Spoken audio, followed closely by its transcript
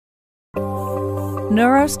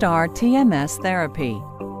NeuroStar TMS therapy,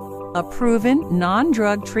 a proven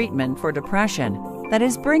non-drug treatment for depression that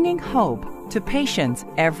is bringing hope to patients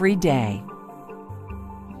every day.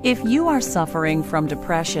 If you are suffering from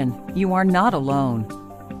depression, you are not alone.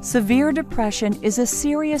 Severe depression is a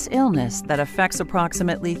serious illness that affects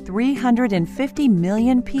approximately 350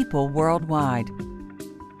 million people worldwide.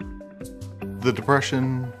 The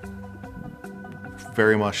depression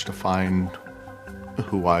very much defined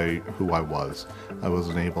who I was. I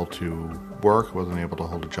wasn't able to work, wasn't able to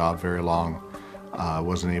hold a job very long,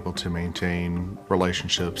 wasn't able to maintain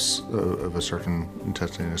relationships of a certain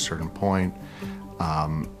intensity at a certain point.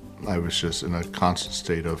 I was just in a constant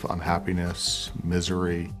state of unhappiness,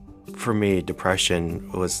 misery. For me,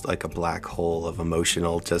 depression was like a black hole of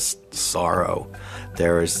emotional just sorrow.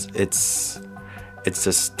 It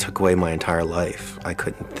just took away my entire life. I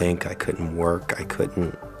couldn't think, I couldn't work, I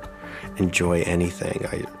couldn't enjoy anything.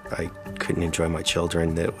 I couldn't enjoy my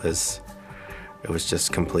children. It was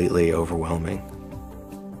just completely overwhelming.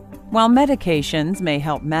 While medications may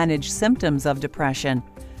help manage symptoms of depression,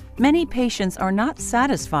 many patients are not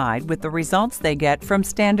satisfied with the results they get from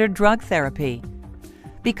standard drug therapy.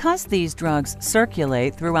 Because these drugs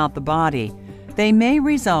circulate throughout the body, they may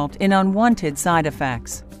result in unwanted side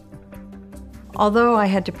effects. Although I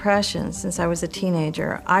had depression since I was a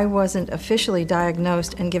teenager, I wasn't officially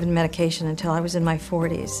diagnosed and given medication until I was in my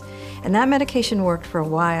 40s. And that medication worked for a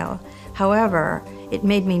while. However, it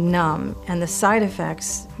made me numb, and the side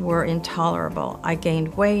effects were intolerable. I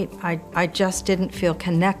gained weight. I just didn't feel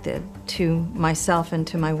connected to myself and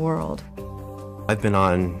to my world. I've been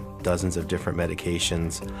on dozens of different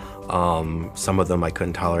medications. Some of them I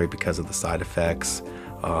couldn't tolerate because of the side effects.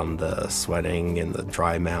 The sweating and the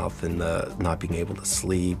dry mouth and the not being able to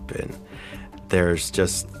sleep, and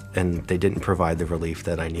they didn't provide the relief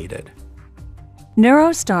that I needed.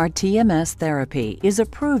 NeuroStar TMS therapy is a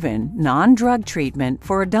proven non-drug treatment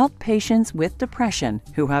for adult patients with depression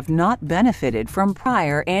who have not benefited from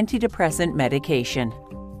prior antidepressant medication.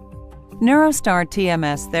 NeuroStar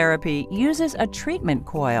TMS therapy uses a treatment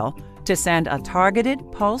coil to send a targeted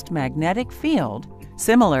pulsed magnetic field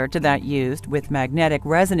similar to that used with magnetic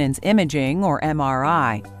resonance imaging or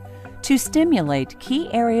MRI, to stimulate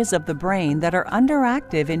key areas of the brain that are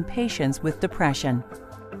underactive in patients with depression.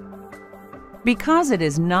 Because it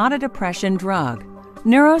is not a depression drug,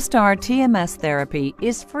 NeuroStar TMS therapy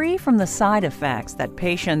is free from the side effects that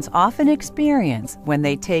patients often experience when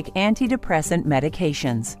they take antidepressant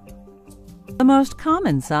medications. The most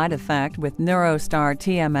common side effect with NeuroStar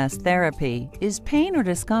TMS therapy is pain or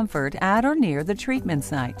discomfort at or near the treatment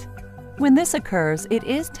site. When this occurs, it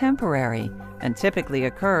is temporary and typically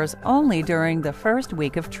occurs only during the first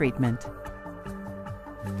week of treatment.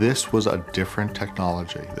 This was a different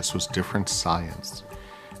technology. This was different science.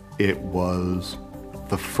 It was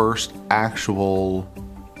the first actual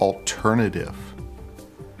alternative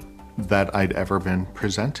that I'd ever been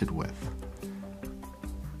presented with.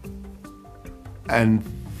 And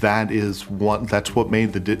that's what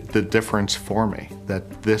made the difference for me,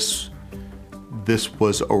 that this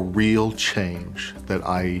was a real change that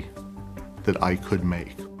I could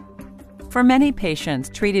make. For many patients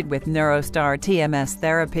treated with NeuroStar TMS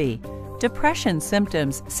therapy, depression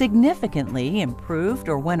symptoms significantly improved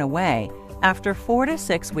or went away after 4 to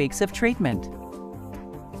 6 weeks of treatment.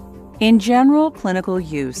 In general clinical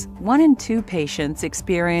use, 1 in 2 patients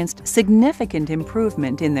experienced significant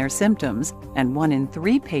improvement in their symptoms, and 1 in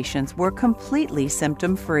 3 patients were completely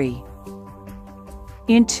symptom-free.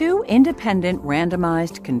 In 2 independent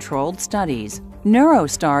randomized controlled studies,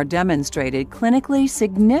 NeuroStar demonstrated clinically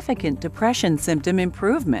significant depression symptom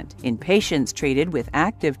improvement in patients treated with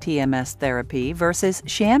active TMS therapy versus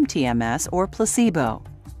sham TMS or placebo.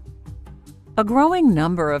 A growing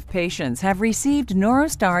number of patients have received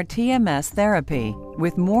NeuroStar TMS therapy,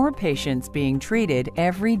 with more patients being treated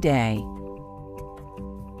every day.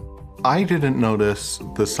 I didn't notice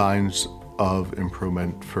the signs of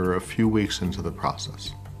improvement for a few weeks into the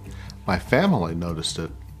process. My family noticed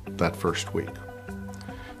it that first week.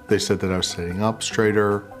 They said that I was sitting up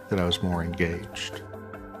straighter, that I was more engaged.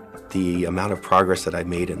 The amount of progress that I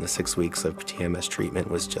made in the 6 weeks of TMS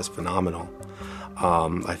treatment was just phenomenal.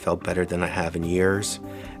 I felt better than I have in years,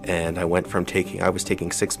 and I was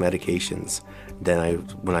taking 6 medications. Then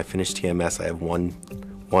when I finished TMS, I have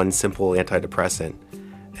one simple antidepressant,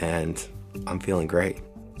 and I'm feeling great.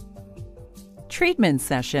 Treatment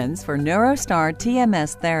sessions for NeuroStar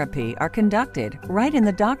TMS therapy are conducted right in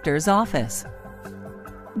the doctor's office.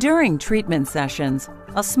 During treatment sessions,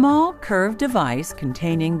 a small curved device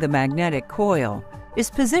containing the magnetic coil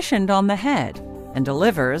is positioned on the head, and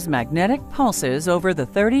delivers magnetic pulses over the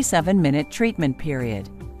 37-minute treatment period.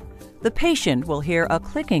 The patient will hear a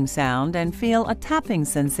clicking sound and feel a tapping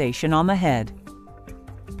sensation on the head.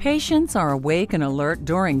 Patients are awake and alert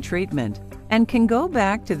during treatment and can go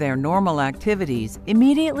back to their normal activities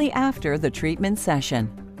immediately after the treatment session.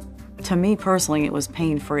 To me personally, it was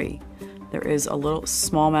pain-free. There is a little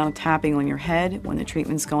small amount of tapping on your head when the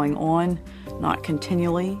treatment's going on, not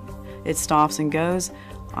continually. It stops and goes.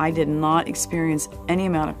 I did not experience any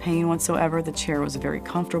amount of pain whatsoever. The chair was very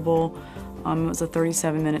comfortable. It was a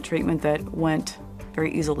 37-minute treatment that went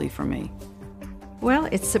very easily for me. Well,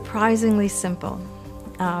 it's surprisingly simple.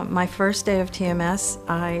 My first day of TMS,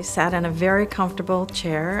 I sat in a very comfortable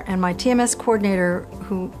chair, and my TMS coordinator,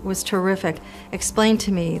 who was terrific, explained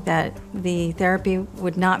to me that the therapy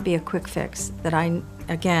would not be a quick fix, that I,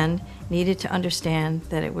 again, needed to understand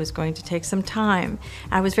that it was going to take some time.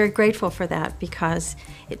 I was very grateful for that because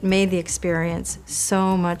it made the experience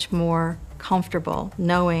so much more comfortable,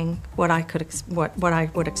 knowing what I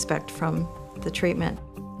would expect from the treatment.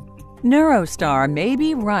 NeuroStar may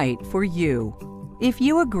be right for you. If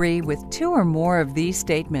you agree with 2 or more of these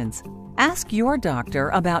statements, ask your doctor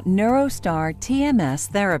about NeuroStar TMS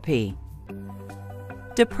therapy.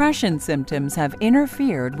 Depression symptoms have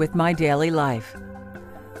interfered with my daily life.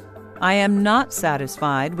 I am not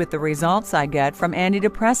satisfied with the results I get from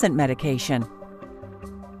antidepressant medication.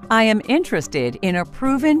 I am interested in a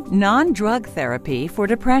proven non-drug therapy for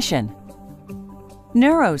depression.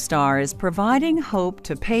 NeuroStar is providing hope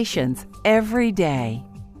to patients every day.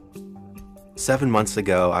 7 months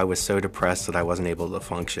ago, I was so depressed that I wasn't able to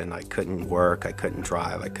function. I couldn't work, I couldn't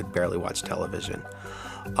drive, I could barely watch television.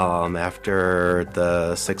 After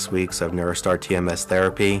the 6 weeks of NeuroStar TMS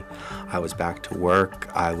therapy, I was back to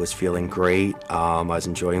work. I was feeling great. I was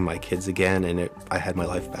enjoying my kids again, and I had my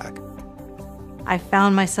life back. I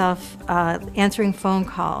found myself answering phone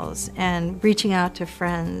calls and reaching out to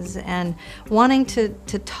friends and wanting to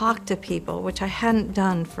talk to people, which I hadn't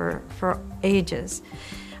done for ages.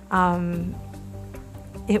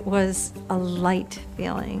 It was a light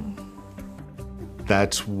feeling.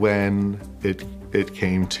 That's when it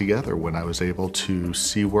came together, when I was able to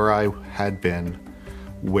see where I had been,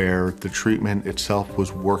 where the treatment itself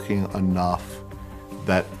was working enough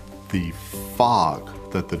that the fog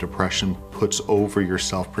that the depression puts over your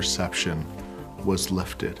self-perception was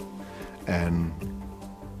lifted, and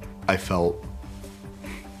I felt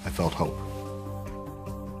hope.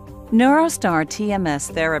 NeuroStar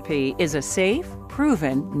TMS therapy is a safe,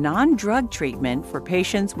 proven, non-drug treatment for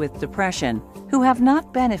patients with depression who have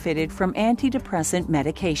not benefited from antidepressant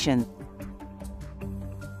medication.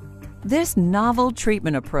 This novel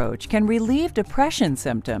treatment approach can relieve depression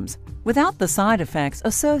symptoms without the side effects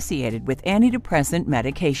associated with antidepressant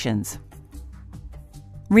medications.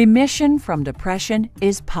 Remission from depression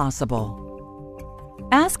is possible.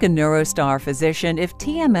 Ask a NeuroStar physician if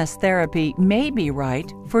TMS therapy may be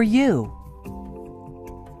right for you.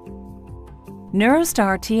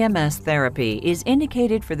 NeuroStar TMS therapy is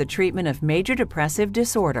indicated for the treatment of major depressive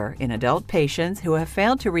disorder in adult patients who have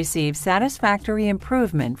failed to receive satisfactory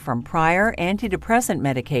improvement from prior antidepressant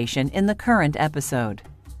medication in the current episode.